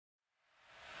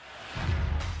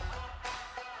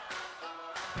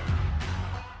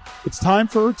It's time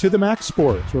for To The Max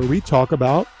Sports, where we talk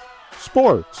about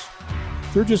sports.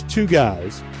 They're just two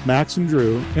guys, Max and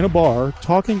Drew, in a bar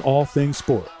talking all things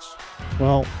sports.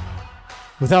 Well,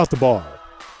 without the bar.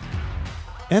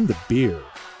 And the beer.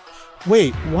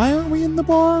 Wait, why aren't we in the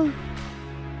bar?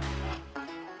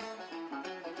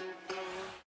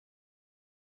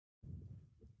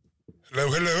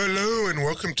 Hello, and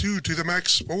welcome to The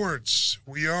Max Sports.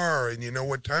 We are, and you know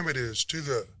what time it is, to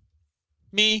the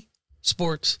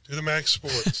Max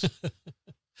Sports.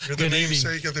 You're the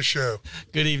namesake of the show.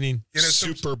 Good evening. You know,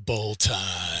 Super Bowl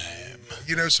time.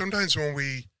 You know, sometimes when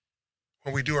we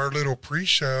do our little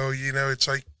pre-show, you know, it's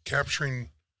like capturing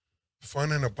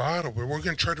fun in a bottle, but we're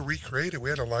going to try to recreate it. We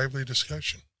had a lively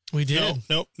discussion. We did.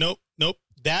 Nope.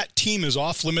 That team is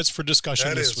off limits for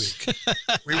discussion this week.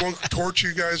 We won't torch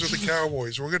you guys with the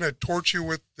Cowboys. We're going to torch you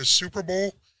with the Super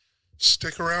Bowl.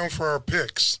 Stick around for our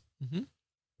picks. Mm-hmm.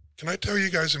 Can I tell you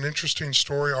guys an interesting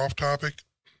story off topic?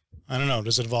 I don't know.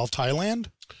 Does it involve Thailand?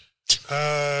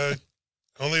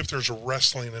 Only if there's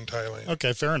wrestling in Thailand.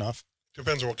 Okay, fair enough.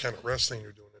 Depends on what kind of wrestling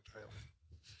you're doing in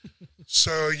Thailand.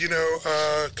 So, you know,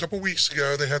 a couple weeks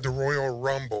ago, they had the Royal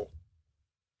Rumble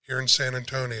here in San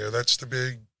Antonio. That's the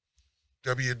big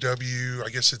WW, I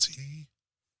guess it's E.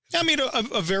 I mean,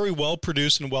 a very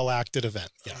well-produced and well-acted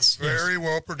event. Yes. Very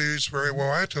well produced, very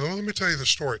well acted. Let me tell you the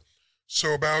story.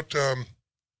 So about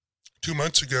 2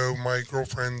 months ago, my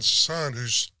girlfriend's son,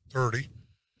 who's 30,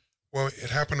 well,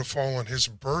 it happened to fall on his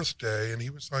birthday, and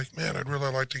he was like, man, I'd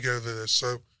really like to go to this.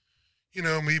 So, you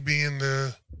know, me being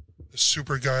the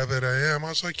super guy that I am, I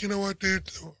was like, you know what, dude,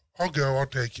 I'll go. I'll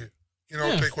take you. You know,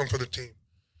 I'll take one for the team.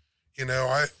 You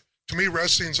know, to me,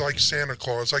 wrestling's like Santa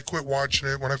Claus. I quit watching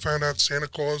it. When I found out Santa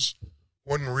Claus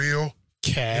wasn't real,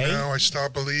 Okay. you know, I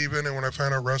stopped believing. And when I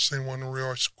found out wrestling wasn't real,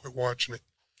 I quit watching it.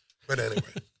 But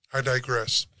anyway, I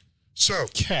digress. So,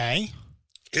 Okay.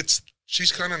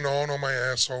 she's kind of gnawing on my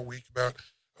ass all week about,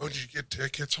 oh, did you get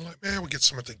tickets? I'm like, man, we'll get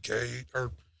some at the gate,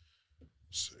 or,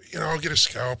 you know, I'll get a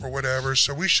scalp or whatever.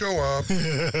 So we show up.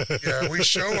 Yeah, we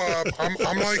show up.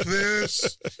 I'm like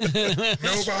this.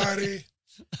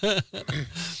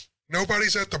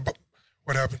 Nobody's at the.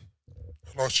 What happened?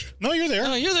 I lost you. No, you're there.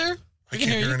 Oh, you're there. I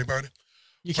can't hear anybody.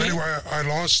 You can't. Anyway, I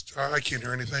lost. I can't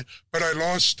hear anything. But I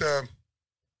lost.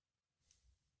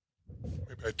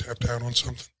 Maybe I tapped out on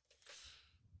something.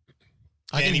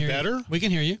 Any better? We can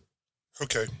hear you.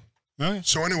 Okay. Okay.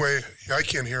 So anyway, I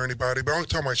can't hear anybody, but I'll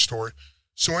tell my story.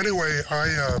 So anyway,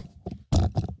 I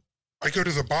go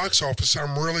to the box office.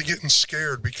 And I'm really getting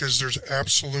scared because there's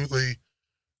absolutely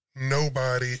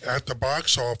nobody at the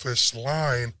box office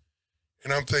line,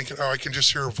 and I'm thinking, oh, I can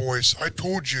just hear a voice. I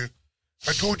told you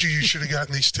you should have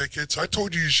gotten these tickets. I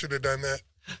told you should have done that.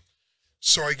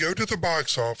 So I go to the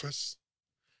box office.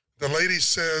 The lady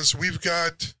says, we've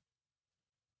got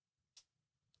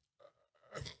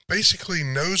basically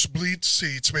nosebleed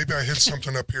seats. Maybe I hit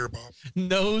something up here, Bob.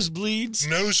 Nosebleeds.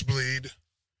 Nosebleed.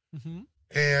 Mm-hmm.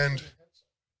 And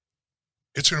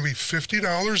it's going to be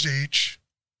 $50 each,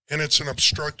 and it's an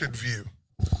obstructed view.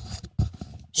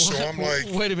 So I'm like,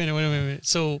 wait a minute.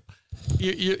 So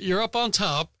you're up on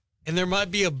top, and there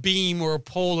might be a beam or a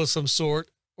pole of some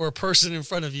sort, or a person in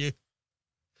front of you.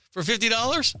 For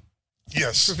 $50?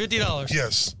 yes, For $50?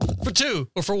 yes. For two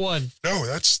or for one? No,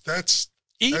 that's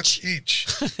Each? That's each.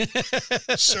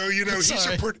 So, you know,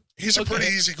 he's a pretty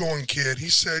easygoing kid. He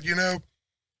said, you know,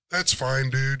 that's fine,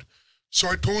 dude. So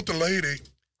I told the lady,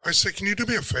 I said, can you do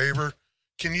me a favor?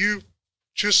 Can you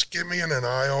just get me in an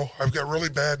aisle? I've got really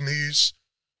bad knees.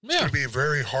 It's going to be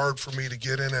very hard for me to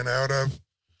get in and out of.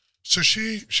 So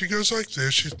she goes like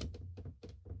this.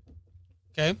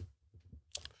 Okay.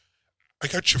 I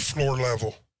got you floor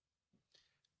level.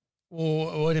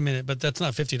 Well, wait a minute, but that's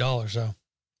not $50, though.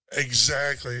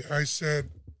 Exactly. I said,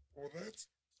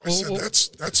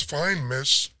 that's fine,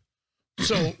 miss.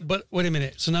 So, but wait a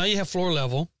minute. So now you have floor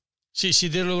level. She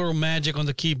did a little magic on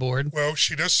the keyboard. Well,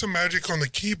 she does some magic on the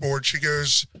keyboard. She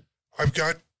goes, I've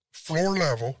got floor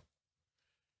level.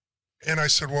 And I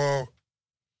said, well,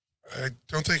 I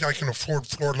don't think I can afford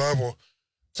floor level.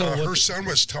 So her son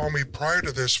was telling me prior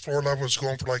to this, floor level was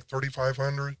going for like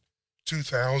 $3,500,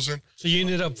 $2,000. So you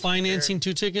ended up financing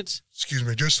two tickets? Excuse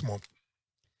me, just a moment.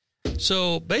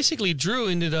 So basically, Drew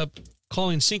ended up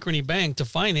calling Synchrony Bank to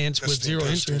finance with zero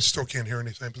interest. Still can't hear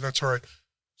anything, but that's all right.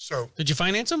 So did you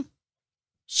finance them?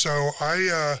 So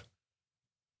I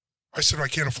said, I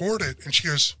can't afford it. And she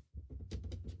goes,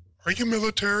 are you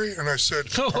military? And I said,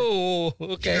 oh,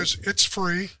 okay. She goes, it's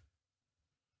free.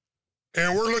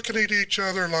 And we're looking at each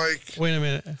other like, wait a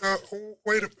minute.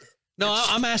 Wait a minute. No,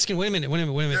 I'm asking, wait a minute. Yeah,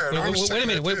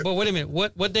 wait a minute.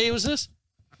 What day was this?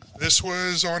 This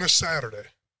was on a Saturday.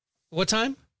 What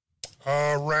time?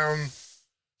 Around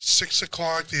 6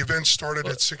 o'clock. The event started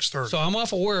at 6:30. So I'm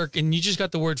off of work, and you just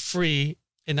got the word free,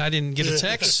 and I didn't get a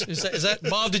text. Is that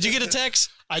Bob? Did you get a text?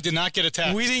 I did not get a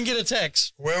text. We didn't get a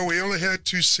text. Well, we only had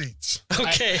 2 seats.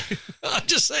 Okay, I'm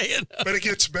just saying. But it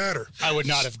gets better. I would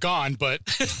not have gone, but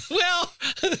Well,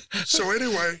 So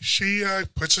anyway, she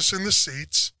puts us in the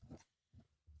seats.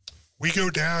 We go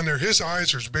down there. His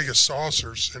eyes are as big as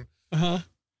saucers. And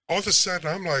all of a sudden,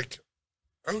 I'm like,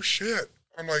 oh, shit.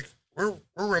 I'm like, we're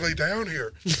really down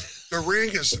here. The ring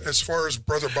is as far as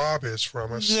Brother Bob is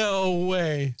from us. no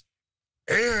way.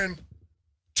 And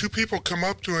 2 people come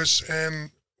up to us,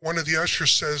 and one of the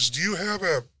ushers says, do you have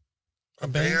a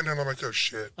band? And I'm like, oh,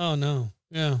 shit. Oh, no.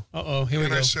 Yeah. Uh-oh. Here we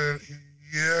And go. I said,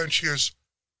 yeah. And she goes,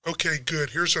 okay, good.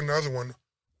 Here's another one.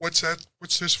 What's that?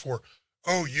 What's this for?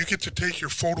 Oh, you get to take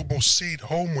your foldable seat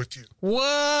home with you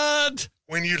What?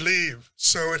 when you leave.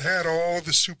 So it had all the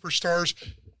superstars.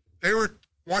 They were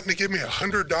wanting to give me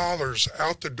 $100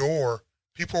 out the door.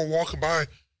 People were walking by.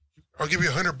 I'll give you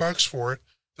 $100 for it.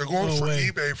 They're going No for way.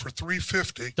 eBay for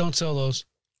 $350. Don't sell those.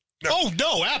 No. oh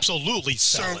no, absolutely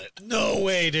sell So- it. No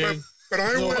way, dude. But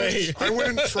I No way.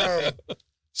 went from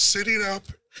sitting up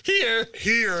Here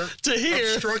here to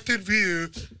here. obstructed view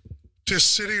to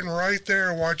sitting right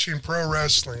there watching pro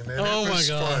wrestling. And Oh, it my was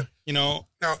God. fun. You know,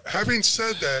 Now, having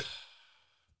said that,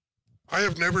 I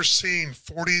have never seen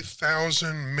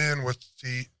 40,000 men with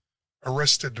the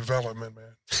Arrested Development,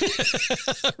 man.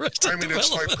 I mean,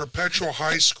 it's like perpetual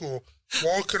high school,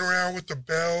 walking around with the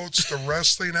belts, the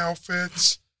wrestling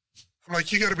outfits. I'm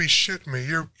like, you got to be shitting me.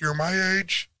 You're my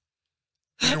age.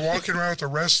 You're walking around with a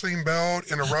wrestling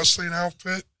belt and a wrestling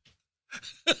outfit.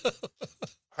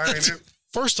 I mean,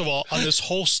 first of all, on this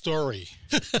whole story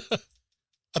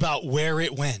about where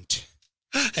it went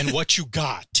and what you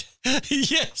got,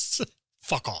 Yes.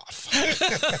 fuck off.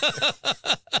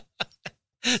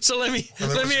 So let me well,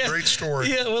 that let was me a great story.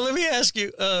 yeah. Well, let me ask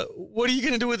you. What are you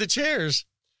going to do with the chairs?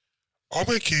 I'm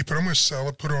going to keep it. I'm going to sell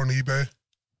it, put it on eBay.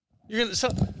 You're going to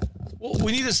sell. Well,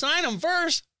 we need to sign them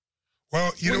first.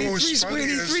 Well, you we know need what was three, funny we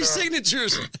need is, 3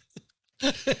 signatures.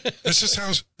 this is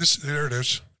how, there it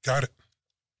is. Got it.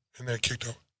 And then it kicked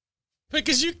off.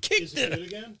 Because you kicked it.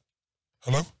 again?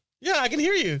 Hello? Yeah, I can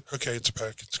hear you. Okay, it's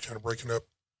back. It's kind of breaking up.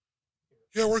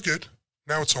 Yeah, we're good.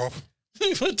 Now it's off.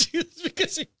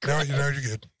 Because Now you're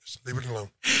good. Just leave it alone.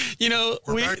 you know,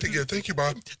 We're back to good. Thank you,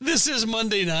 Bob. this is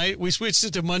Monday night. We switched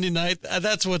it to Monday night.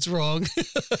 That's what's wrong.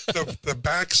 The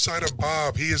backside of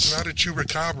Bob. He is not a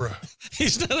chupacabra.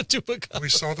 He's not a chupacabra. We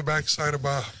saw the backside of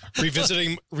Bob.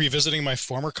 Revisiting my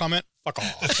former comment. Fuck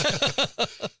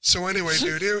off. So anyway,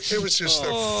 dude, it was just a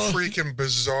freaking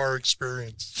bizarre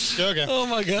experience. Okay. Oh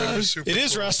my It God. was super It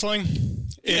is cool. wrestling.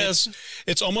 Yes.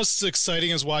 It's almost as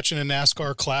exciting as watching a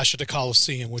NASCAR clash at the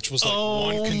Coliseum, which was like Oh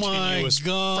one my continuous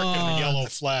God. freaking yellow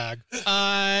flag.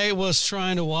 I was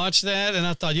trying to watch that, and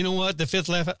I thought, you know what? The 5th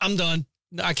lap, I'm done.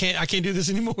 I can't do this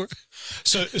anymore.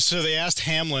 So they asked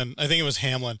Hamlin, I think it was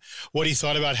Hamlin, what he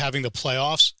thought about having the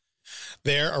playoffs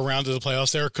there, around to the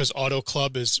playoffs there, because Auto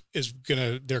Club is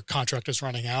gonna, their contract is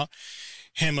running out.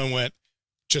 Hamlin went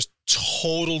just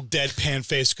total deadpan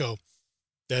face, go,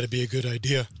 that'd be a good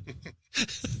idea.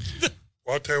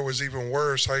 Well, I'll tell you, it was even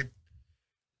worse.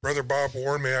 Brother Bob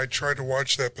warned me. I tried to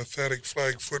watch that pathetic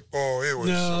flag football. It was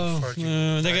No, so fucking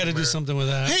they got to do nightmare. something with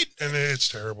that. Hey, And it's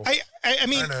terrible. I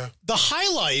mean, I know. the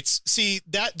highlights, see,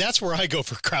 that's where I go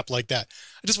for crap like that.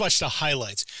 I just watch the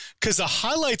highlights because the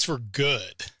highlights were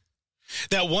good.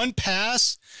 That one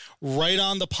pass right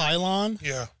on the pylon,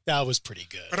 Yeah. that was pretty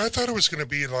good. But I thought it was going to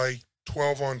be like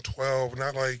 12 on 12,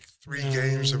 not like 3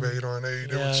 games of 8 on 8.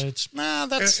 It Yeah, was, it's Nah,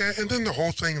 that's and then the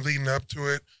whole thing leading up to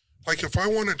it. Like if I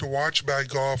wanted to watch bad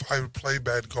golf, I would play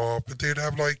bad golf. But they'd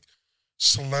have like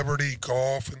celebrity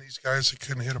golf and these guys that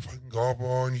couldn't hit a fucking golf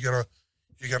ball, and you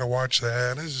gotta watch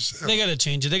that. It's just, they got to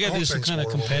change it. They got to The do whole some thing's kind of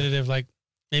horrible. competitive, like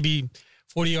maybe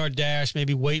 40-yard dash,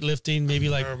 maybe weightlifting, maybe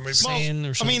like maybe- sand or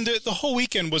I something. mean, the whole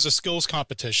weekend was a skills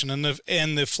competition, and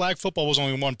the flag football was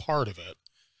only one part of it.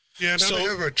 Yeah, now So- they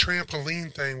have a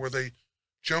trampoline thing where they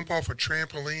jump off a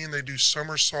trampoline, they do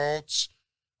somersaults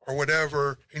or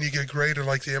whatever, and you get graded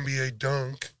like the NBA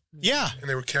dunk, Yeah, and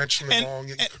they were catching the ball.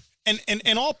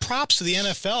 and all props to the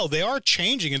NFL. They are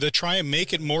changing it to try and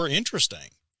make it more interesting.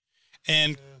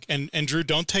 And Drew,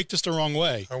 don't take this the wrong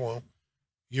way. I won't.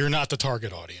 You're not the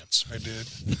target audience. I did.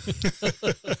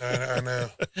 I know.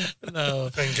 No.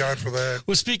 Thank God for that.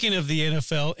 Well, speaking of the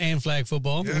NFL and flag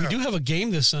football, we Yeah. do have a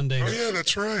game this Sunday. Oh, yeah,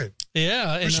 that's right.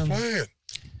 Yeah, Who's and playing?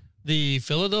 the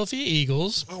Philadelphia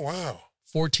Eagles, Oh, wow.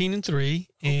 14-3,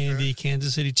 and Okay. the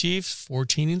Kansas City Chiefs,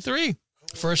 14-3.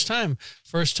 First time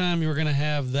you were going to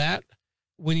have that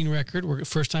winning record.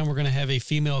 First time we're going to have a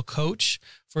female coach.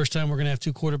 First time we're going to have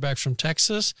 2 quarterbacks from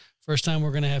Texas. First time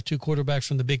we're going to have 2 quarterbacks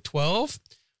from the Big 12.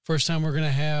 First time we're going to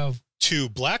have 2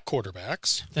 black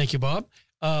quarterbacks. Thank you, Bob.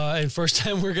 And first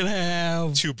time we're going to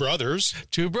have 2 brothers.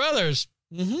 2 brothers.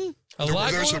 Mm-hmm.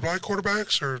 Were those the black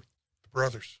quarterbacks or the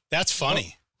brothers? That's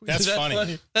funny. That's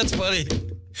funny. That's funny.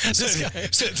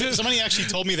 So somebody actually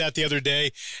told me that the other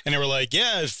day, and they were like,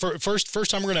 "Yeah,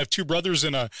 first time we're gonna have 2 brothers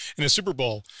in a Super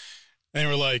Bowl," and they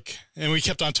were like, and we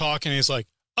kept on talking. And he's like,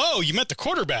 "Oh, you meant the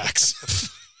quarterbacks."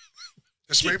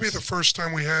 This may be the first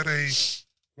time we had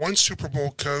one Super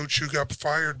Bowl coach who got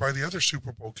fired by the other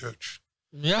Super Bowl coach.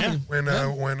 Yeah.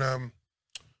 When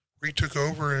Reed took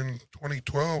over in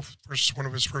 2012, one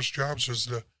of his first jobs was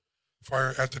the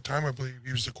fire. At the time, I believe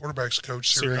he was the quarterback's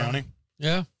coach, Sirianni.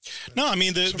 Yeah. No, I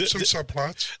mean some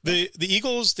subplots. The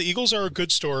Eagles are a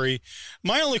good story.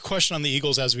 My only question on the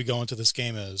Eagles as we go into this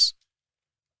game is,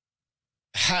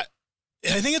 I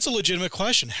think it's a legitimate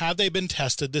question. Have they been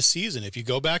tested this season? If you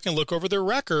go back and look over their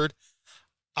record,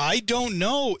 I don't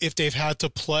know if they've had to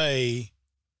play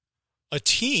a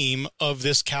team of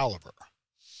this caliber.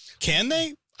 Can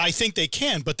they? I think they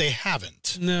can, but they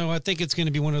haven't. No, I think it's going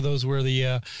to be one of those where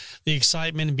the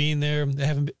excitement being there,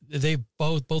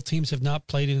 both teams have not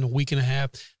played in a week and a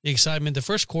half. The excitement, the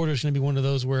first quarter is going to be one of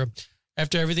those where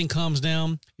after everything calms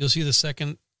down, you'll see the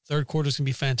second, third quarter is going to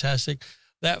be fantastic.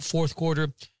 That fourth quarter,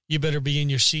 you better be in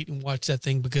your seat and watch that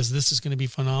thing because this is going to be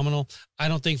phenomenal. I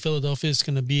don't think Philadelphia is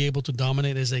going to be able to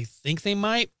dominate as they think they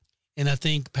might, and I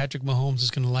think Patrick Mahomes is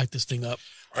going to light this thing up.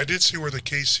 I did see where the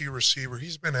KC receiver,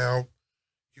 he's been out.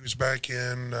 He was back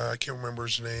in, I can't remember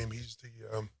his name. He's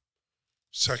the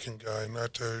second guy,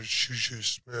 not Juju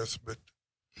Smith, but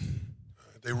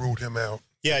they ruled him out.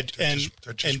 Yeah,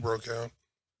 that just broke out.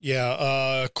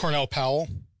 Yeah, Cornell Powell.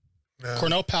 No.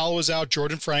 Cornell Powell is out.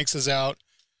 Jordan Franks is out.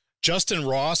 Justin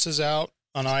Ross is out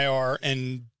on IR,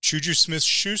 and Juju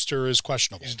Smith-Schuster is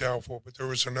questionable. He's doubtful, but there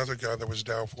was another guy that was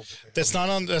doubtful. That's not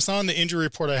on the injury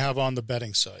report I have on the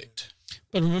betting site.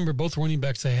 But remember, both running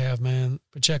backs they have, man,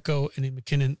 Pacheco and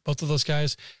McKinnon, both of those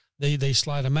guys, they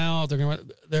slide them out.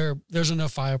 There's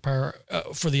enough firepower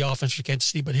for the offense for Kansas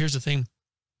City. But here's the thing: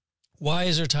 why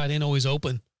is their tight end always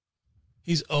open?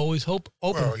 He's always open.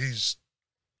 Well, he's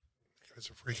a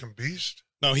freaking beast.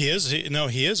 No, he is.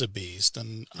 He is a beast.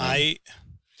 And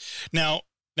now,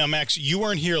 Max, you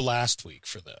weren't here last week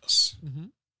for this. Mm-hmm.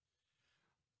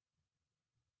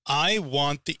 I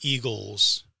want the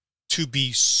Eagles to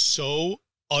be so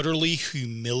utterly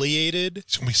humiliated.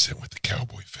 So we sit with the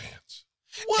Cowboy fans.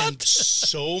 What? And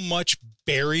so much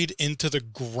buried into the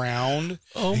ground.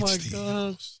 Oh my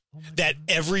God. That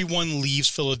everyone leaves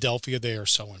Philadelphia. They are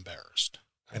so embarrassed.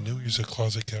 I knew he was a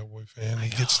closet Cowboy fan. He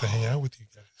gets to hang out with you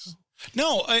guys.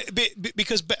 No,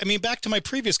 because, I mean, back to my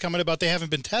previous comment about they haven't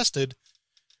been tested.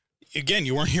 Again,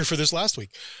 you weren't here for this last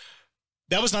week.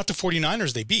 That was not the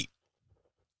 49ers they beat.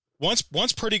 Once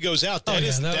Purdy goes out, that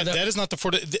is not the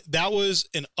 49ers. That was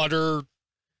an utter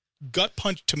gut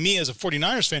punch to me as a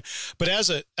 49ers fan. But as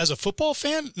a football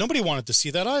fan, nobody wanted to see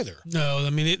that either. No,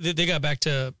 I mean, they got back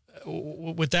to,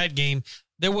 with that game,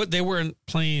 they weren't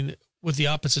playing with the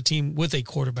opposite team with a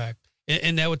quarterback.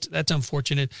 And that's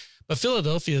unfortunate. But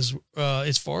Philadelphia's,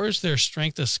 as far as their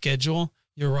strength of schedule,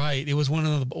 you're right. It was one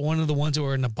of the ones that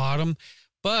were in the bottom.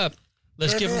 But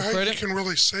let's give them credit. You can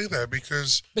really say that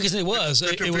because it was.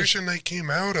 The division they came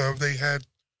out of, they had,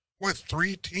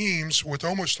 3 teams with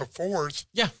almost a fourth.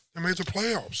 Yeah. That made the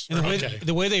playoffs. And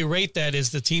the way they rate that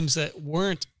is the teams that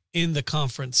weren't in the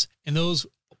conference. And those,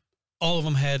 all of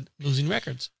them had losing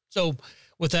records. So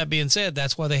with that being said,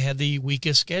 that's why they had the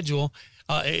weakest schedule.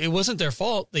 It wasn't their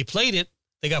fault. They played it.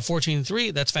 They got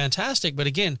 14-3. That's fantastic. But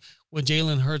again, with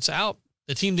Jalen Hurts out,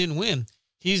 the team didn't win.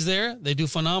 He's there. They do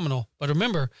phenomenal. But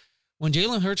remember, when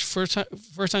Jalen Hurts first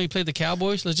time he played the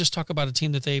Cowboys, let's just talk about a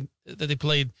team that they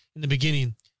played in the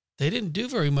beginning. They didn't do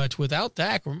very much without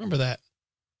Dak. Remember that.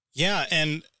 Yeah,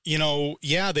 and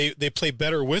they play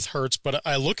better with Hurts. But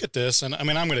I look at this, and I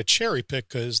mean, I'm going to cherry pick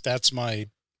because that's my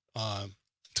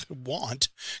want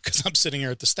because I'm sitting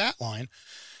here at the stat line.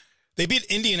 They beat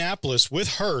Indianapolis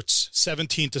with Hurts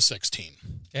 17-16.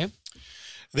 Okay.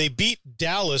 They beat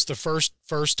Dallas the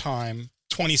first time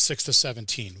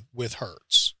 26-17 with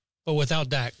Hurts. But without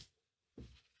Dak.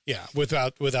 Yeah,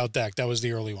 without Dak. That was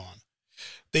the early one.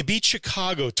 They beat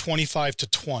Chicago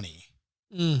 25-20.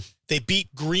 They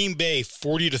beat Green Bay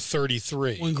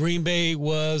 40-33. When Green Bay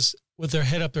was with their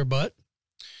head up their butt.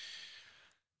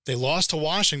 They lost to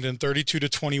Washington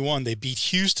 32-21. They beat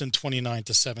Houston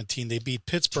 29-17. They beat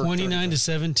Pittsburgh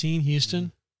 29-17.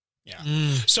 Houston.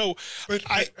 Yeah. So, But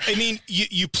I mean,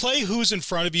 you play who's in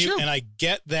front of you, Sure. and I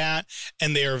get that,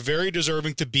 and they are very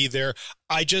deserving to be there.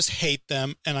 I just hate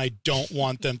them, and I don't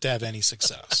want them to have any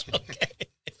success. well,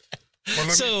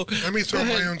 let me throw go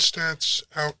my ahead. own stats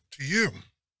out to you,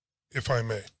 if I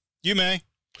may. You may.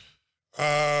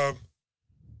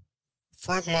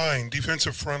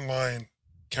 Defensive front line,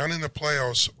 counting the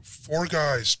playoffs, 4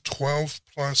 guys, 12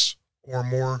 plus or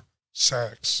more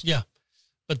sacks. Yeah.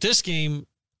 But this game,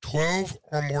 12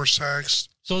 or more sacks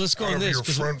so let's go out on of this. your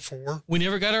 'Cause front 4. we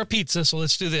never got our pizza, so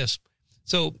let's do this.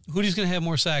 So who's going to have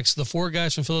more sacks, the 4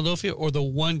 guys from Philadelphia or the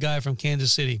 1 guy from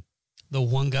Kansas City? The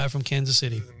 1 guy from Kansas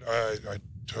City. I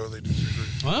totally disagree.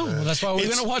 Well, that's why we're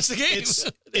It's- going to watch the game.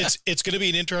 It's going to be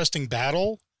an interesting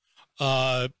battle.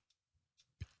 I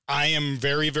am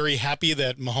very, very happy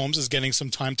that Mahomes is getting some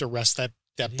time to rest that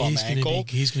bum ankle.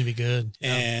 He's going to be good.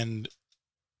 Yeah.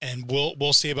 And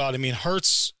we'll see about, I mean,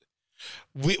 Hurts,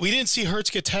 we didn't see Hurts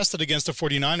get tested against the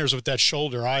 49ers with that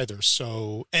shoulder either.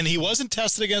 So, and he wasn't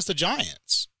tested against the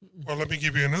Giants. Well, let me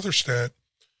give you another stat.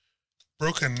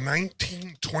 Broke a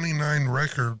 1929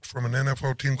 record from an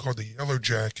NFL team called the Yellow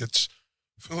Jackets.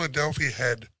 Philadelphia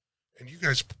had, and you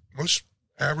guys, most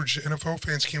average NFL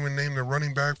fans can't even name the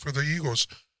running back for the Eagles,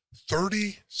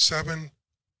 37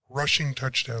 rushing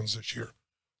touchdowns this year.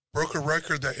 Broke a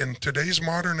record that in today's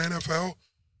modern NFL,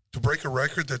 to break a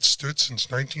record that stood since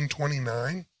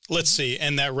 1929. Let's see.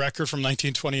 And that record from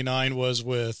 1929 was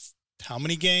with how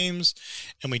many games?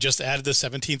 And we just added the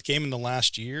 17th game in the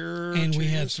last year. And we 2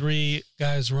 had years? 3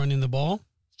 guys running the ball.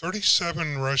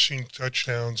 37 rushing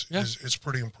touchdowns is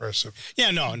pretty impressive.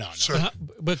 Yeah, no. So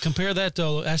But compare that,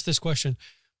 though. Ask this question.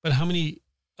 But how many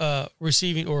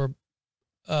receiving or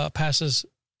passes,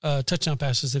 touchdown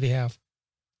passes did he have?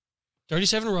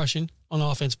 37 rushing on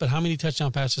offense, but how many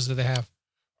touchdown passes did they have?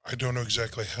 I don't know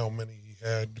exactly how many he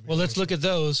had. Well, let's look at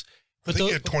those. I think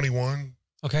he had 21.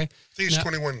 Okay. I think he's Now-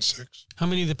 21-6. How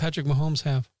many did Patrick Mahomes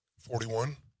have?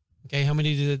 41. Okay. How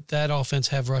many did that offense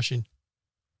have rushing?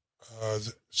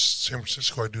 San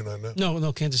Francisco, I do not know.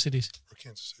 No, Kansas City's. Or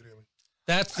Kansas City, I mean.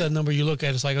 That's the number you look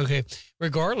at. It's like, okay,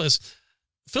 regardless,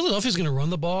 Philadelphia's going to run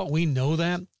the ball. We know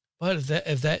that. But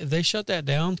if they shut that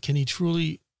down, can he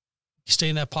truly stay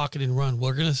in that pocket and run?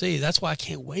 We're going to see. That's why I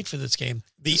can't wait for this game.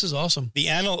 This is awesome. The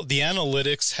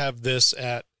analytics have this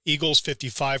at Eagles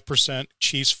 55%,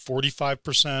 Chiefs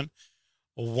 45%,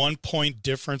 a 1-point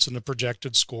difference in the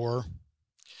projected score.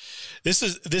 This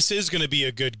is going to be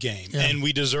a good game, and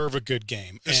we deserve a good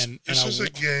game. This is a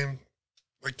game,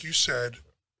 like you said,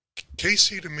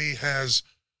 KC to me has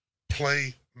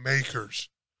playmakers.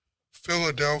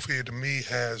 Philadelphia to me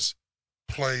has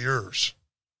players.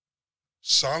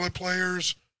 Solid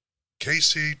players,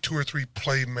 KC 2 or 3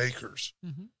 playmakers.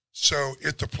 Mm-hmm. So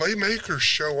if the playmakers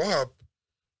show up,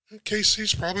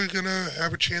 KC's probably going to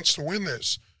have a chance to win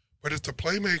this. But if the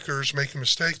playmakers make a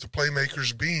mistake, the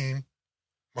playmakers being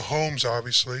Mahomes,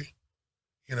 obviously,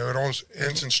 it all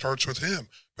ends and starts with him.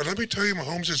 But let me tell you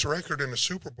Mahomes' record in the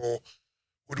Super Bowl.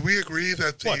 Would we agree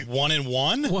that the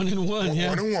 1-1? 1-1,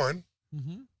 yeah. 1-1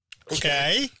 Mm-hmm.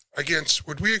 Okay.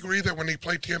 would we agree that when he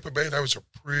played Tampa Bay, that was a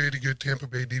pretty good Tampa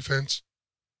Bay defense?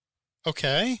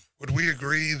 Okay. Would we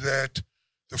agree that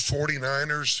the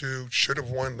 49ers, who should have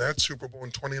won that Super Bowl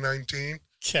in 2019,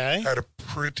 Okay. had a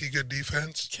pretty good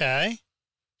defense? Okay.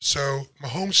 So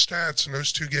Mahomes' stats in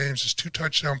those 2 games is 2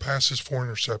 touchdown passes, 4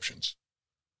 interceptions.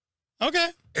 Okay.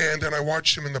 And then I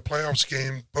watched him in the playoffs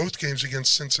game, both games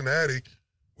against Cincinnati,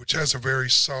 which has a very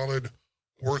solid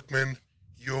workman,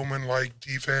 yeoman-like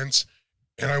defense,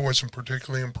 and I wasn't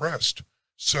particularly impressed.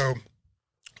 So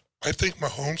I think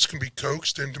Mahomes can be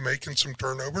coaxed into making some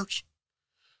turnovers.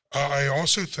 I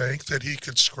also think that he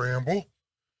could scramble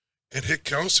and hit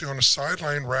Kelsey on a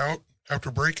sideline route after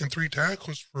breaking 3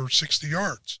 tackles for 60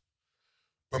 yards.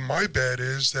 But my bet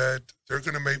is that they're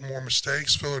going to make more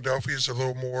mistakes. Philadelphia is a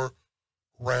little more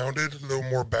rounded, a little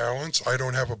more balanced. I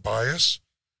don't have a bias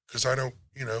because I don't,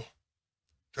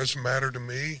 doesn't matter to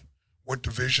me what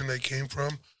division they came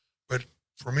from. But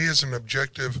for me as an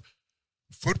objective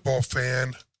football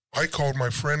fan, I called my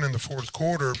friend in the 4th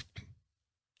quarter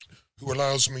who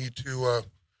allows me to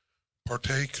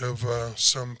partake of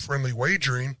some friendly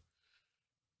wagering.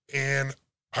 And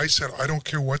I said, I don't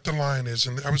care what the line is.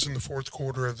 And I was in the 4th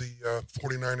quarter of the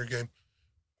 49er game.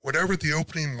 Whatever the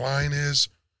opening line is,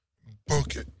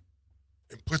 book it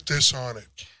and put this on it.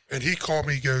 And he called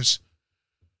me, he goes,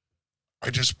 I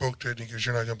just booked it. And he goes,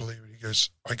 you're not going to believe it. He goes,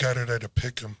 I got it at a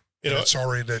pick'em. And it's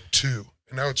already at 2.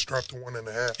 And now it's dropped to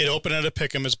 1.5. It opened at a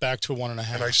pick'em, is back to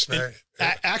 1.5. And I snagged.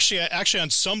 Actually, on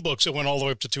some books, it went all the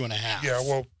way up to 2.5. Yeah,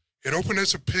 well, it opened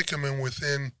as a pick'em, and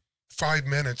within 5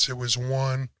 minutes, it was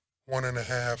 1,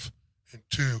 1.5, and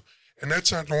 2. And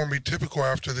that's not normally typical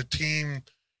after the team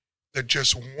that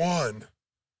just won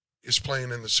is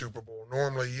playing in the Super Bowl.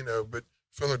 Normally, but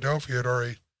Philadelphia had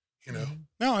already,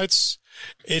 No,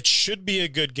 it should be a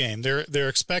good game. They're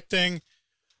expecting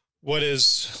what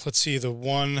is, let's see,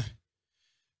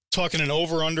 talking an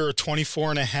over-under of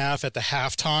 24.5 at the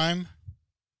halftime.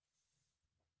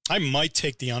 I might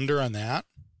take the under on that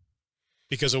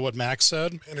because of what Max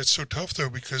said. And it's so tough, though,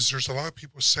 because there's a lot of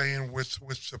people saying with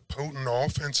the potent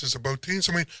offenses of both teams.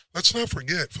 I mean, let's not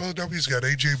forget, Philadelphia's got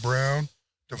A.J. Brown,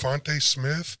 Devontae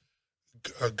Smith,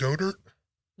 Goddard.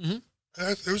 Mm-hmm.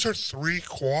 Those are 3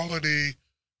 quality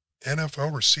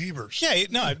NFL receivers. Yeah,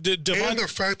 no. And the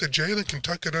fact that Jalen can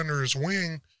tuck it under his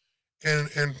wing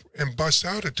and bust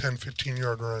out a 10,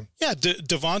 15-yard run. Yeah,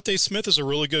 Devontae Smith is a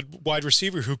really good wide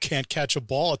receiver who can't catch a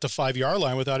ball at the 5-yard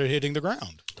line without it hitting the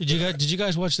ground. Did you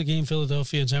guys watch the game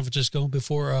Philadelphia and San Francisco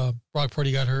before Brock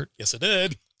Purdy got hurt? Yes, I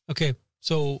did. Okay,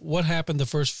 so what happened the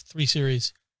first 3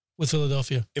 series with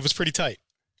Philadelphia? It was pretty tight.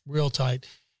 Real tight.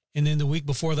 And then the week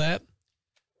before that,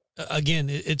 again,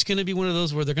 it's going to be one of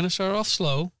those where they're going to start off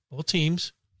slow, both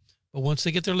teams, but once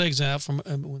they get their legs out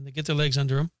when they get their legs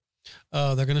under them,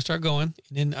 they're going to start going.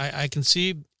 And then I can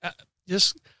see,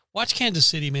 just watch Kansas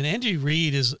City, man. Andy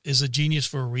Reid is a genius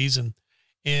for a reason,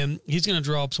 and he's going to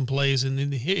draw up some plays. And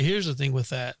then here's the thing with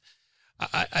that.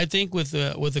 I think with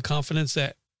the confidence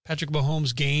that Patrick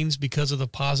Mahomes gains because of the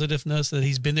positiveness that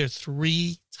he's been there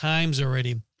 3 times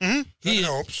already. Mm-hmm. That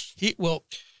helps.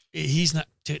 He's not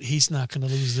going to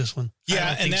lose this one.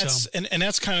 Yeah, and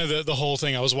that's kind of the whole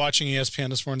thing. I was watching ESPN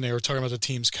this morning. They were talking about the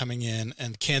teams coming in,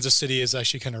 and Kansas City has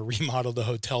actually kind of remodeled the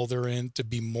hotel they're in to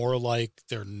be more like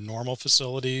their normal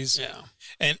facilities. Yeah,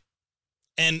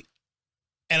 and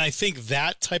I think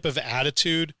that type of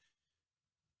attitude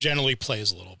generally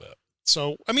plays a little bit.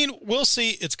 So I mean, we'll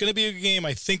see. It's going to be a good game.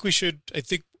 I think we should. I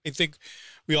think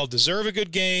we all deserve a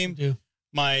good game. Yeah.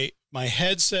 My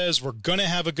head says we're going to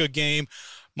have a good game.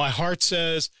 My heart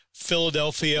says,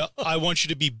 Philadelphia, I want you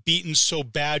to be beaten so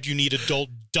bad you need adult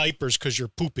diapers because you're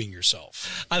pooping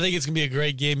yourself. I think it's going to be a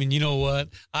great game, and you know what?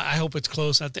 I hope it's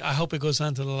close. I hope it goes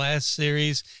on to the last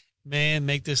series. Man,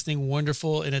 make this thing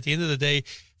wonderful. And at the end of the day,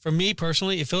 for me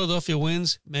personally, if Philadelphia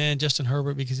wins, man, Justin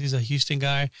Herbert, because he's a Houston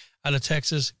guy out of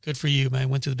Texas, good for you, man.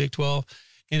 Went to the Big 12.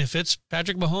 And if it's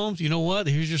Patrick Mahomes, you know what?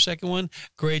 Here's your second one.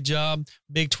 Great job.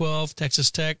 Big 12,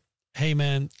 Texas Tech. Hey,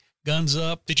 man. Guns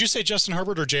up. Did you say Justin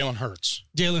Herbert or Jalen Hurts?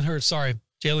 Jalen Hurts, sorry.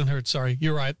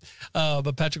 You're right.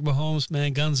 But Patrick Mahomes,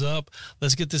 man, guns up.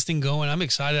 Let's get this thing going. I'm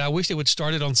excited. I wish they would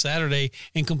start it on Saturday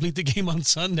and complete the game on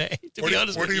Sunday, to be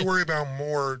honest with you. What do you worry about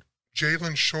more,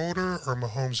 Jalen's shoulder or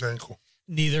Mahomes' ankle?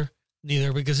 Neither,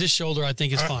 because his shoulder, I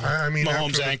think, is fine. I mean,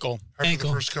 Mahomes' ankle. After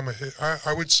the first come of hit,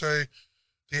 I would say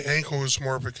the ankle is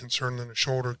more of a concern than the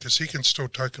shoulder because he can still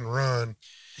tuck and run.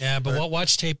 Yeah, but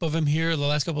watch tape of him here the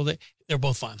last couple of days. They're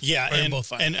both fine. Yeah,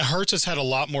 and Hurts has had a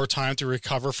lot more time to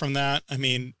recover from that. I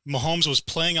mean, Mahomes was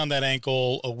playing on that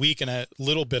ankle a week and a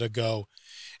little bit ago,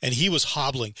 and he was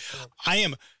hobbling. I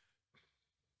am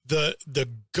the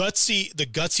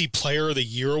gutsy player of the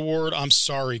year award. I'm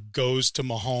sorry, goes to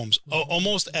Mahomes.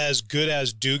 Almost as good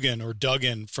as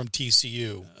Duggan from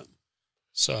TCU.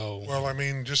 So well, I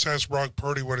mean, just ask Brock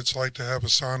Purdy what it's like to have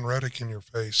Hassan Reddick in your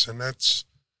face, and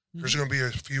there's going to be a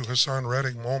few Hassan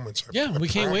Reddick moments. We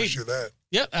can't wait. You that.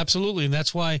 Yeah, absolutely, and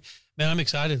that's why, man, I'm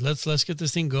excited. Let's get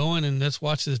this thing going and let's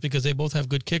watch this because they both have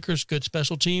good kickers, good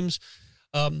special teams.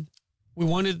 We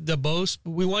wanted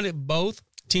both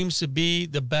teams to be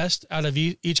the best out of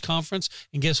each conference,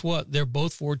 and guess what? They're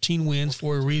both 14 wins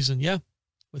for a reason. Yeah,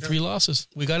 with 3 losses,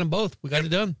 we got them both. We got it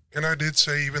done. And I did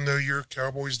say, even though your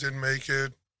Cowboys didn't make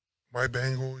it, my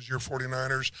Bengals, your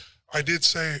 49ers. I did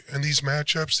say in these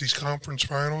matchups, these conference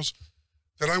finals,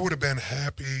 that I would have been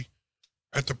happy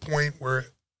at the point where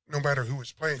no matter who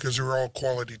was playing, because they were all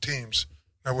quality teams.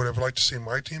 I would have liked to see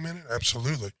my team in it,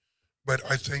 absolutely. But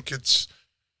I think it's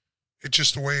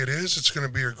just the way it is. It's going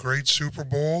to be a great Super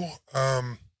Bowl.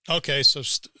 Okay, so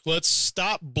let's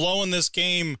stop blowing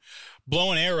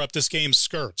air up this game's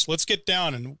skirts. Let's get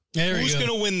down and who's going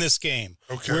to win this game?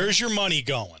 Okay. Where's your money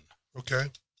going? Okay.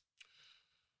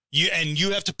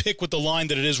 You have to pick with the line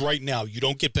that it is right now. You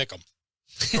don't get pick 'em.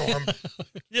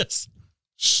 Yes.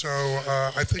 So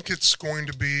I think it's going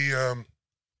to be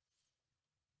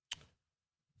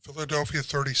Philadelphia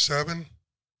 37,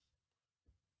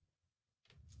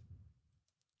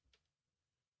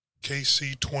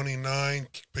 KC 29.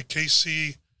 But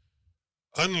KC,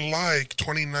 unlike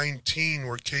 2019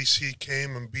 where KC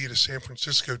came and beat a San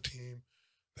Francisco team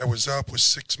that was up with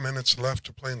 6 minutes left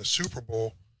to play in the Super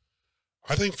Bowl,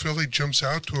 I think Philly jumps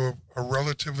out to a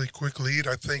relatively quick lead.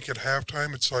 I think at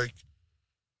halftime it's like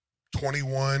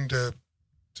 21 to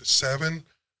 7.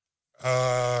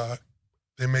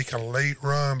 They make a late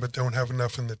run, but don't have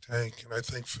enough in the tank, and I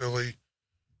think Philly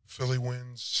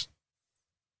wins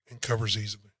and covers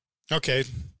easily. Okay,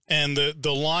 and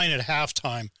the line at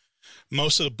halftime,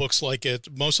 most of the books look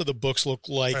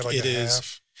like it is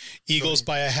half. Eagles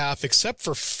by a half, except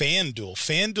for FanDuel.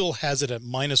 FanDuel has it at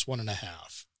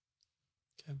 -1.5.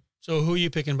 Okay. So who are you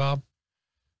picking, Bob?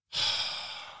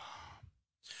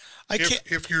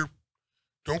 If you're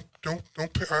don't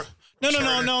pick. No. I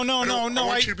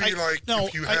want you to be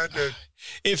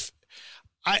if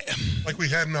we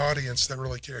had an audience that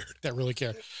really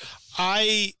cared.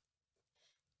 I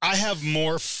have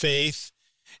more faith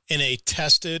in a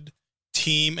tested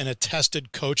team and a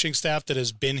tested coaching staff that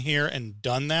has been here and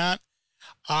done that.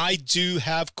 I do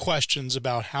have questions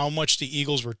about how much the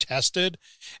Eagles were tested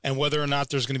and whether or not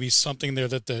there's going to be something there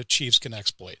that the Chiefs can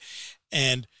exploit.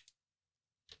 And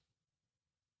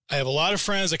I have a lot of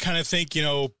friends that kind of think,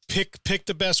 pick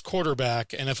the best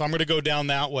quarterback. And if I'm going to go down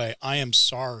that way, I am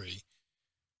sorry.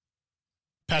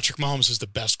 Patrick Mahomes is the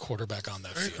best quarterback on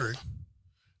that field. I agree.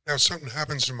 Now, if something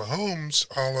happens to Mahomes,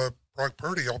 a la Brock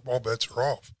Purdy, all bets are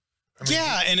off. I mean,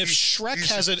 and if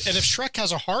Shrek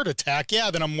has a heart attack,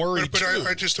 then I'm worried but too.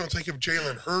 I just don't think if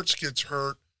Jalen Hurts gets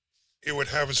hurt, it would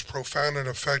have as profound an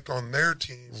effect on their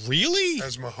team. Really?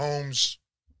 As Mahomes.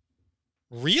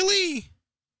 Really?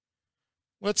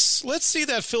 Let's see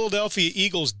that Philadelphia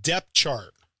Eagles depth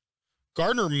chart.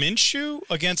 Gardner Minshew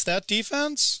against that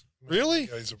defense? Really?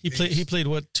 He played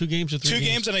what, 2 games or 3 games? 2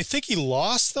 games, and I think he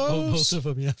lost those. Both of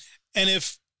them, yeah.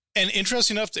 And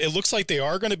interesting enough, it looks like they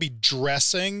are going to be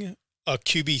dressing a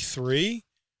QB3.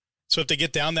 So if they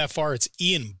get down that far, it's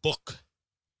Ian Book.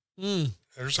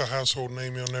 There's a household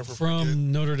name you'll never forget.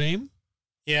 From Notre Dame?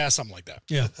 Yeah, something like that.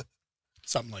 Yeah.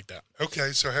 Something like that.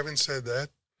 Okay, so having said that,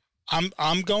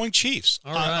 I'm going Chiefs.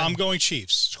 All right. I'm going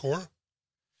Chiefs. Score?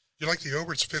 You like the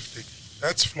over? It's 50.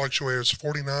 That's fluctuated. It's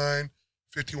 49,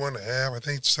 51.5. I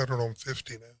think it's settled on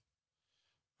 50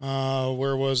 now.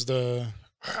 Where was the...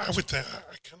 I would think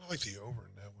I kind of like the over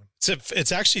in that one.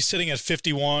 It's actually sitting at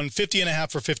 51,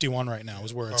 50.5 for 51 right now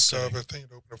is where it's sitting. I think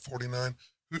it opened at 49.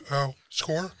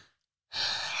 Score?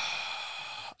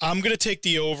 I'm going to take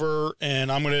the over,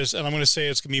 and I'm going to say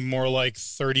it's going to be more like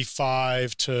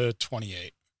 35 to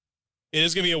 28. It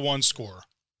is going to be a one score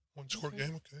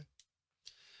game. Okay.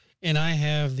 And I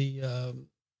have the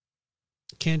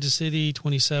Kansas City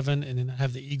 27, and then I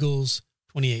have the Eagles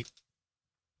 28.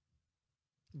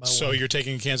 So you're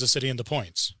taking Kansas City into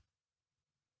points.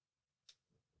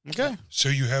 Okay. So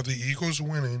you have the Eagles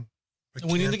winning.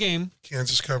 Winning the game.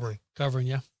 Kansas covering.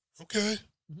 Yeah. Okay.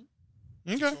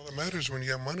 Okay. That's all that matters when you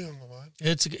got money on the line.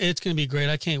 It's going to be great.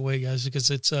 I can't wait, guys, because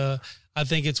it's I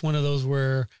think it's one of those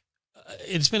where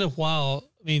it's been a while.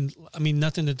 I mean,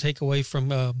 nothing to take away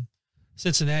from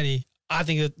Cincinnati. I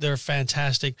think that they're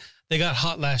fantastic. They got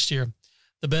hot last year.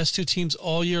 The best 2 teams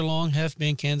all year long have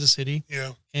been Kansas City,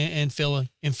 and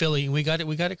Philly. And we got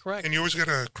it correct. And you always got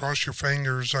to cross your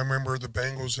fingers. I remember the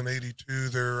Bengals in '82.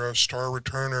 Their star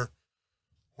returner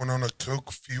went on a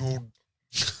coke-fueled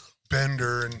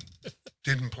bender and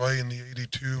didn't play in the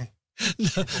 '82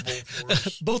 Super Bowl for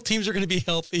us. Both teams are going to be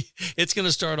healthy. It's going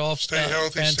to start off Stay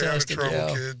healthy, fantastic. stay out of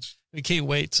trouble, kids. We can't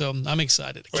wait. So I'm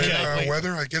excited.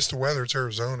 Weather? I guess the weather. It's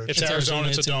Arizona. It's Arizona.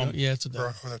 It's a dome. Yeah, it's a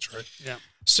dome. Oh, that's right. Yeah.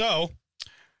 So,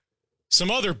 some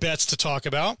other bets to talk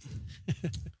about.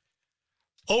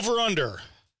 Over under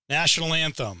national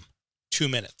anthem, 2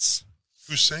 minutes.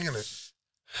 Who's singing it?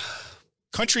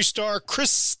 Country star Chris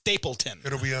Stapleton.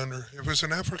 It'll be under. If it was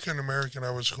an African American,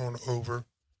 I was going over.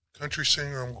 Country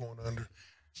singer, I'm going under.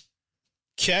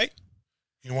 Okay.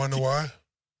 You want to know why?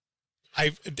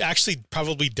 I actually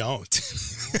probably don't.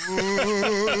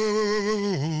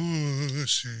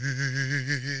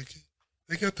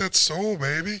 They got that soul,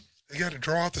 baby. They got to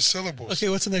draw out the syllables. Okay,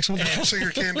 what's the next one? A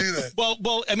singer can't do that.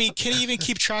 Well, I mean, can he even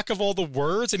keep track of all the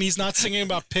words? I mean, he's not singing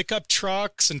about pickup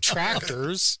trucks and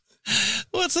tractors.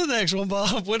 What's the next one,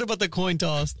 Bob? What about the coin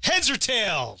toss? Heads or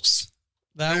tails?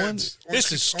 That Heads. one?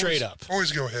 This is straight up.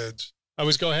 Always go heads.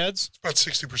 Always go heads? It's about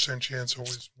 60% chance,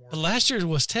 always more. But last year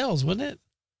was tails, wasn't it?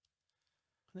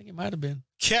 I think it might have been.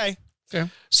 Okay. Okay.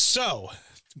 So,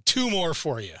 2 more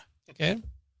for you. Okay.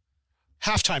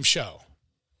 Halftime show.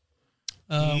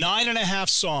 9.5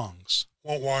 songs.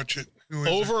 Won't watch it. Who is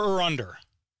Over it? or under?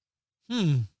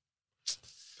 The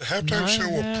halftime show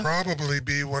will 9.5. probably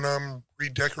be when I'm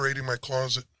redecorating my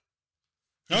closet.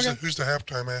 Who's the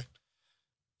halftime act?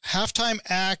 Halftime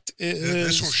act is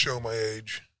This will show my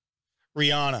age.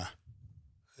 Rihanna.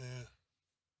 Yeah.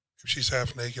 If she's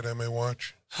half naked, I may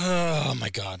watch. Oh my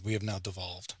God, we have now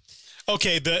devolved.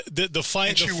 Okay, the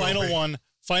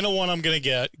final one I'm going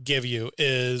to give you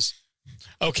is,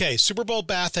 okay, Super Bowl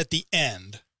bath at the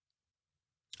end.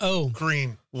 Oh,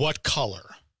 Green. What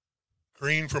color?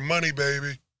 Green for money,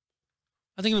 baby.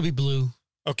 I think it'll be blue.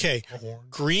 Okay, Orange.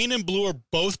 green and blue are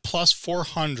both plus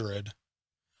 400.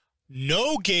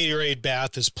 No Gatorade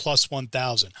bath is plus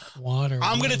 1,000. Water.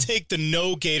 I'm going to take the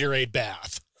no Gatorade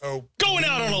bath. Oh, Going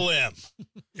out on a limb.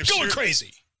 if Going Sir-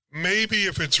 crazy. Maybe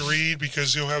if it's Reed,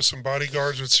 because he'll have some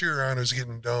bodyguards, but Sirianni's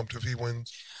getting dumped if he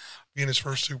wins, being his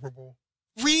first Super Bowl.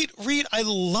 Reed, I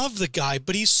love the guy,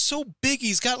 but he's so big.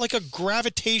 He's got like a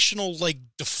gravitational like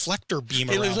deflector beam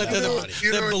It around looks like that that, body.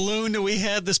 You that know- balloon that we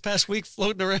had this past week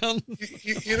floating around.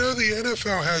 You know, the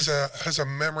NFL has a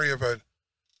memory of a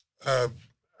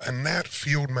gnat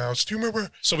field mouse. Do you remember?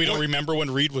 So we don't remember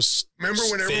when Reed was Remember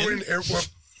when thin?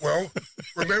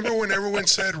 remember when everyone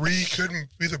said Reed couldn't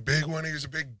be the big one? He was a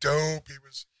big dope. He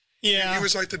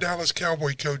was like the Dallas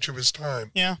Cowboy coach of his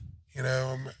time. Yeah. You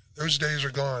know, those days are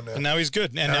gone now. And now he's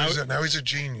good. And now he's a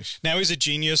genius. now he's a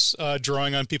genius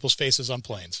drawing on people's faces on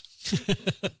planes.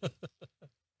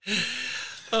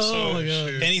 Oh my God.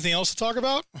 shoot. Anything else to talk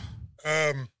about?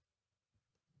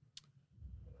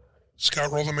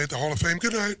 Scott Rowland made the Hall of Fame.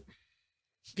 Good night.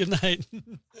 Good night.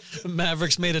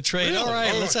 Mavericks made a trade. Really? All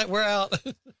right, Oh. we're out.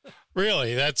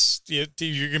 Really? That's you're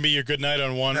gonna be your good night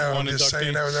on one No, I'm just inductee?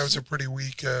 saying that was a pretty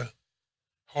weak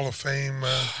Hall of Fame.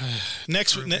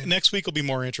 Next Groovy. next week will be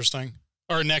more interesting,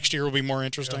 or next year will be more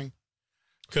interesting,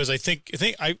 because I think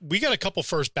we got a couple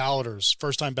first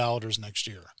time balloters next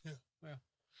year.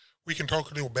 We can talk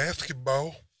a little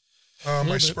basketball. little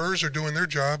My bit. Spurs are doing their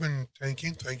job in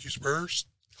tanking. Thank you, Spurs.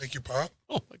 Thank you, Pop.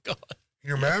 Oh my God.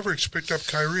 Your Mavericks picked up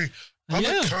Kyrie. I'm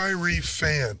Yeah. a Kyrie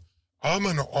fan. I'm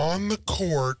an on the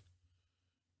court,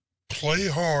 play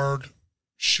hard,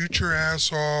 shoot your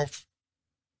ass off,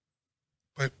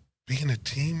 but being a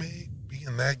teammate,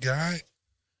 being that guy,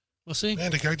 We'll see.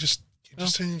 man, the guy just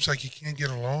seems like he can't get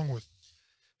along with.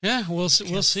 Yeah, we'll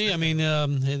see. I mean,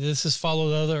 this has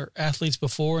followed other athletes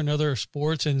before in other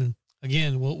sports, and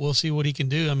again, we'll see what he can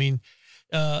do. I mean,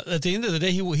 at the end of the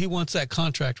day, he wants that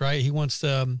contract, right? He wants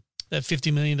that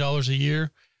 $50 million a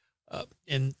year,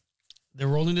 and they're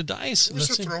rolling the dice. Who's Let's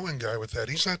the see. throwing guy with that?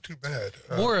 He's not too bad.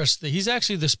 Morris, he's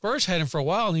actually the Spurs had him for a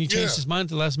while, and he changed Yeah. his mind at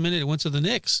the last minute and went to the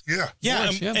Knicks. Yeah. Yeah,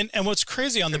 Morris, yeah. And what's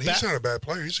crazy on the And back, he's not a bad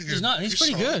player. He's a good. He's not. He's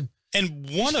pretty solid. good. and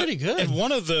He's pretty good. And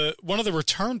one of the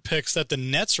return picks that the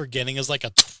Nets are getting is like a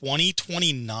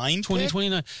 2029 pick.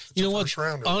 2029. You know what? First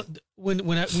rounder. When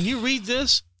you read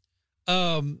this,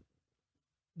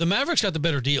 the Mavericks got the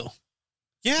better deal.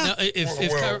 Yeah,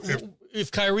 Now,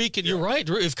 if Kyrie can, you're right.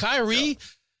 Drew. If Kyrie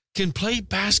can play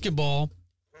basketball,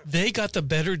 they got the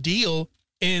better deal.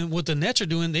 And what the Nets are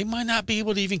doing, they might not be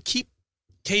able to even keep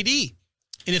KD.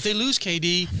 And if they lose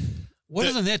KD, what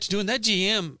are the Nets doing? That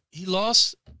GM, he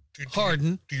lost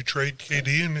Harden. Do you trade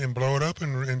KD and blow it up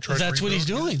and try? That's to what he's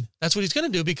rebuild again? doing. That's what he's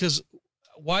going to do, because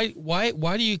why are they may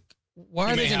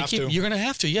going to have keep? to. You're going to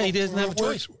have to. Yeah, he doesn't have a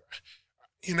choice.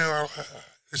 You know,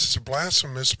 this is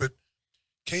blasphemous, but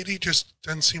KD just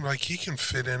doesn't seem like he can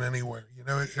fit in anywhere. You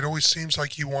know, it always seems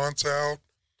like he wants out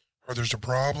or there's a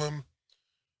problem.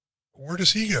 Where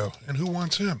does he go, and who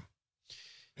wants him?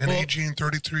 An Well, aging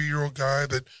 33-year-old guy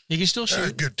that He can still a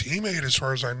shoot. good teammate as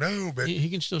far as I know, but He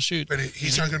can still shoot.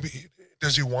 he's not going to be.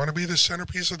 Does he want to be the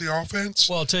centerpiece of the offense?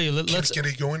 Well, I'll tell you. Let's. Can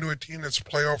he go into a team that's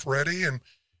playoff ready and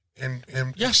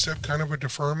Yeah. accept kind of a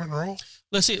deferment role?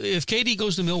 Let's see. If KD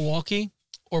goes to Milwaukee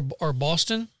or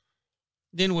Boston,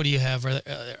 then what do you have? I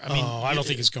mean, I don't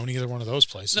think he's going to either one of those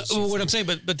places. No, well, what I'm saying,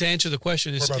 but to answer the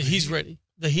question is, What about the he's Heat? ready.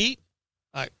 The Heat.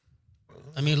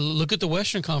 I mean, look at the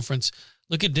Western Conference.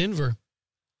 Look at Denver.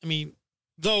 I mean,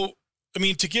 Though, I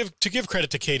mean, to give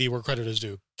credit to KD where credit is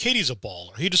due, KD's a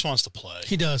baller. He just wants to play.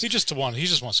 he does. He just wants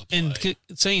to play. And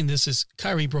saying this is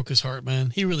Kyrie broke his heart, man.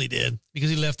 He really did, because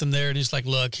he left him there, and he's like,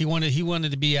 look, he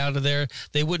wanted to be out of there.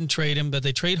 They wouldn't trade him, but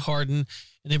they trade Harden,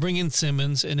 and they bring in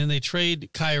Simmons, and then they trade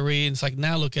Kyrie, and it's like,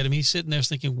 now look at him. He's sitting there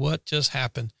thinking, what just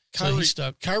happened? So he's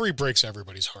stuck. Kyrie breaks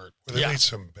everybody's heart. Well, they Yeah. made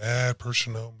some bad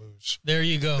personnel moves. There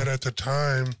you go. That at the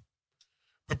time,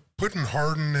 but putting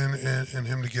Harden and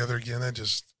him together again, that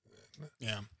just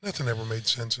Yeah. nothing ever made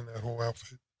sense in that whole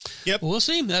outfit. We'll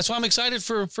see. That's why I'm excited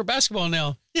for basketball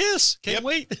now. Yes, can't Yep.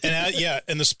 wait. And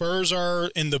and the Spurs are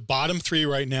in the bottom three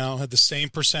right now, had the same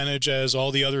percentage as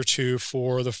all the other two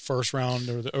for the first round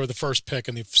or the first pick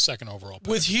and the second overall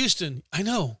pick. With Houston, I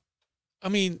know. I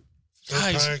mean,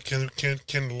 guys,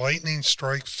 Can lightning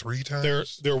strike 3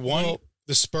 times? they're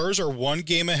The Spurs are 1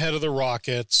 game ahead of the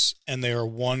Rockets, and they are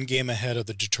 1 game ahead of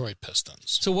the Detroit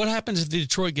Pistons. So what happens if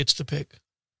Detroit gets the pick,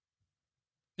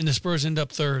 and the Spurs end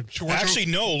up third? So where's Actually,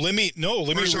 let me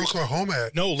Oklahoma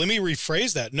at? No, let me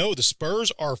rephrase that. No, the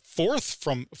Spurs are fourth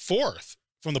from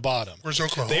the bottom. Where's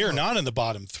Oklahoma? They are not in the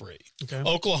bottom 3. Okay.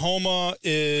 Oklahoma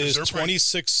is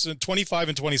they're 25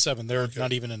 and 27. They're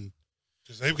not even in.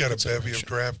 Because they've got a bevy of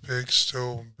draft picks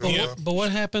still built up. But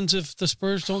what happens if the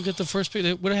Spurs don't get the first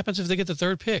pick? What happens if they get the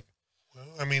third pick? Well,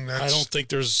 I mean, I don't think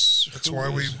there's. That's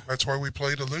why we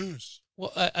play to lose.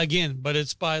 Well, again, but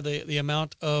it's by the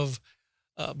amount of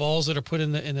balls that are put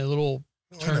in the little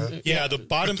turn. Yeah, the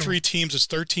bottom 3 teams is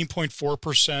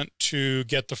 13.4% to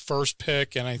get the first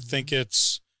pick, and I think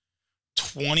it's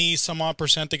 20 some odd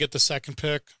percent to get the second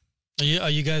pick. Are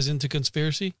you guys into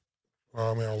conspiracy?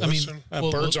 Well, I mean, I'll listen.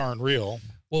 Birds aren't real.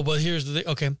 Well, but here's the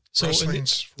thing. Okay, so in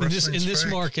this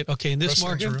market, in this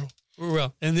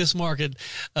market,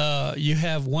 you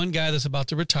have one guy that's about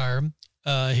to retire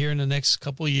here in the next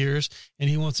couple of years, and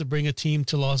he wants to bring a team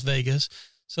to Las Vegas.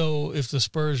 So if the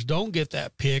Spurs don't get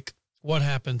that pick, what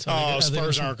happens?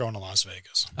 Spurs aren't going to Las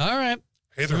Vegas. All right.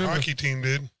 Hey, their hockey team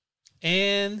did.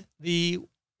 And the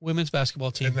women's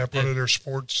basketball team. Isn't that part of their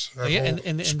sports? And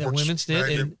the women's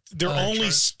did. And, they're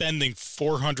only spending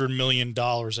 $400 million at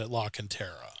La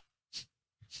Cantera.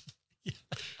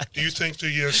 Do you think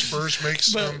the Spurs make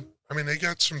some? I mean, they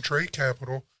got some trade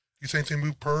capital. You think they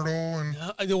move Pirtle and?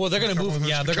 Well, they're going to move him.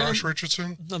 Yeah, they're going to Josh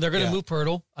Richardson. No, they're going to move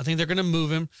Pirtle. I think they're going to move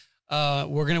him.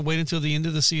 We're going to wait until the end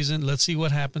of the season. Let's see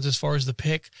what happens as far as the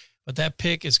pick. But that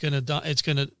pick is going to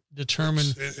determine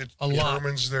a lot.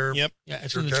 Determines their it's their going to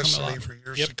determine a destiny lot for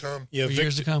years to come. Yeah,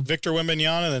 years to come. Victor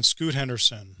Wembanyama and then Scoot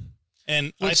Henderson,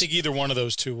 and I think either one of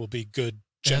those two will be good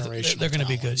generational. They're going to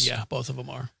be good. talents. Yeah, both of them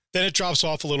are. Then it drops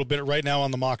off a little bit. Right now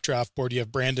on the mock draft board, you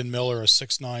have Brandon Miller, a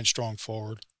 6'9" strong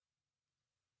forward.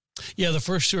 Yeah, the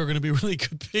first 2 are going to be really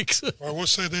good picks. Well, I will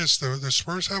say this: the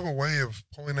Spurs have a way of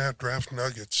pulling out draft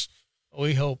nuggets.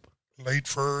 We hope. Late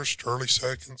first, early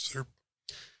seconds.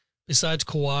 Besides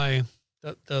Kawhi,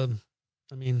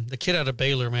 the kid out of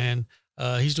Baylor, man,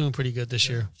 he's doing pretty good this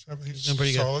year. He's doing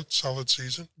pretty solid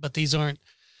season. But these aren't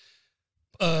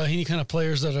any kind of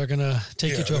players that are going to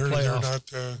take you to a playoff.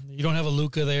 They're not, you don't have a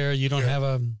Luka there. You don't have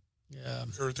a.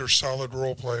 They're solid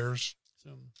role players,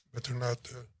 but they're not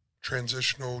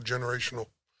transitional, generational.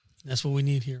 That's what we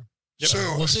need here. Yep.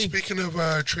 So, we'll see. Speaking of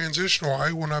transitional,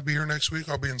 I will not be here next week.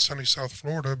 I'll be in sunny South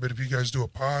Florida. But if you guys do a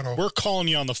pod, we're calling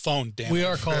you on the phone, Dan. We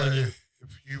are calling you.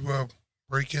 If you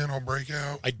break in, I'll break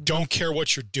out. I don't care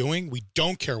what you're doing. We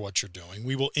don't care what you're doing.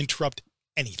 We will interrupt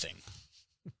anything.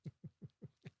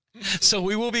 So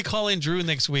we will be calling Drew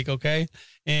next week, okay?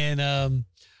 And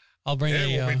I'll bring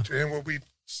and we'll be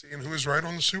seeing who is right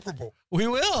on the Super Bowl. We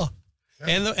will.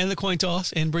 Yeah. And the coin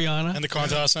toss and Brianna. And the coin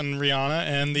toss and Rihanna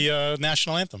and the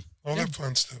national anthem. All that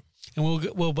fun stuff. And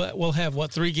we'll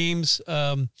have 3 games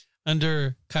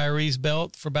under Kyrie's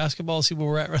belt for basketball. See where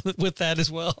we're at with that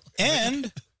as well.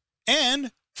 And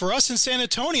for us in San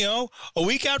Antonio, a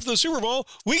week after the Super Bowl,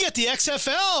 we get the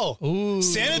XFL. Ooh.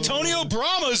 San Antonio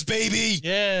Brahmas, baby.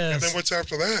 Yes. And then what's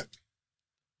after that?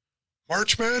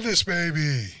 March Madness,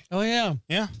 baby. Oh, yeah.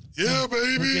 Yeah,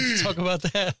 baby. We'll get to talk about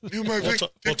that. You my Vic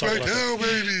Vitale,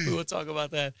 baby. We'll talk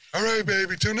about that. All right,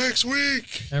 baby. Till next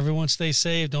week. Everyone stay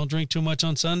safe. Don't drink too much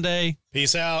on Sunday.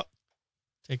 Peace out.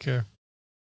 Take care.